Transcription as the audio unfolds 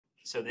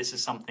So this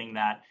is something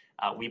that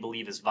we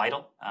believe is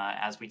vital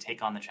as we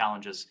take on the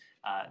challenges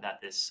that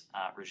this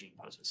regime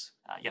poses.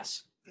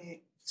 Yes.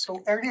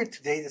 So earlier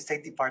today, the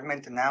State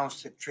Department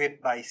announced a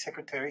trip by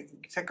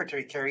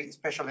Secretary Kerry,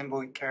 Special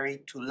Envoy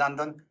Kerry, to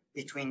London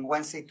between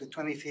Wednesday the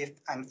 25th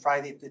and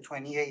Friday the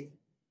 28th.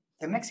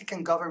 The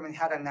Mexican government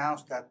had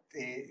announced that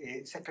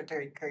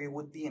Secretary Kerry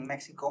would be in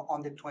Mexico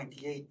on the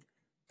 28th.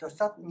 Does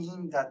that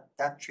mean that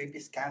that trip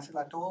is canceled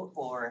at all,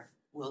 or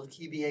will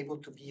he be able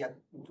to be at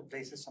two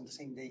places on the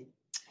same day?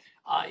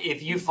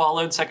 If you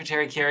followed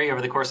Secretary Kerry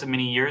over the course of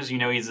many years, you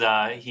know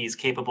he's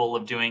capable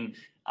of doing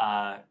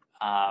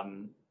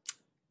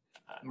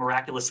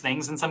miraculous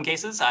things in some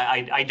cases.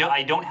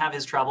 I don't have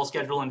his travel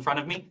schedule in front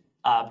of me,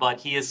 but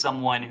he is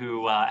someone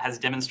who has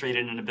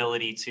demonstrated an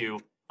ability to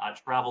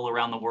travel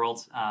around the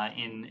world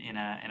in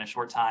a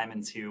short time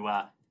and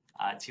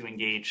to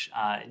engage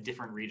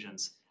different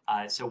regions.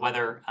 So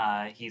whether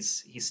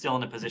he's still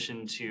in a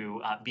position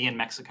to be in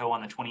Mexico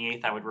on the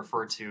 28th, I would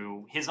refer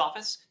to his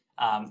office.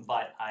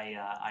 But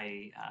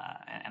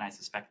I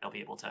suspect they'll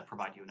be able to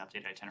provide you an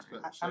updated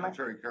itinerary.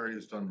 Secretary Kerry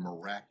has done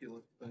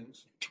miraculous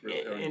things.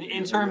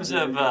 In terms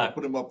of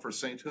put him up for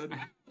sainthood.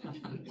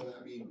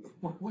 I mean,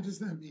 what does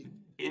that mean?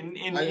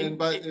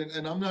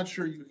 And I'm not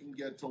sure you can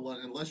get to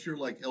London unless you're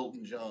like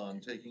Elton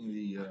John taking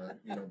the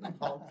the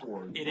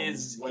Concorde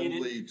from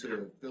Wembley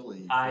to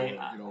Philly.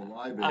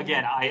 Live.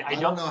 Again, I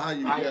don't know how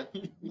you get.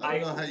 I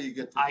don't know how you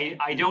get.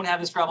 I don't have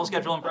his travel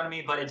schedule in front of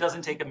me, but it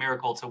doesn't take a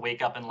miracle to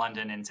wake up in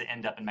London and to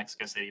end up in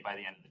Mexico City by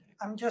the end of the day.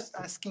 I'm just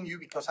asking you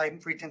because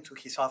I've written to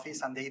his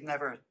office and they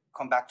never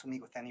come back to me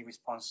with any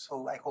response.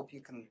 So I hope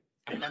you can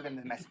send them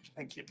the message.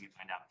 Thank you. You can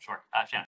find out. Sure. Shannon.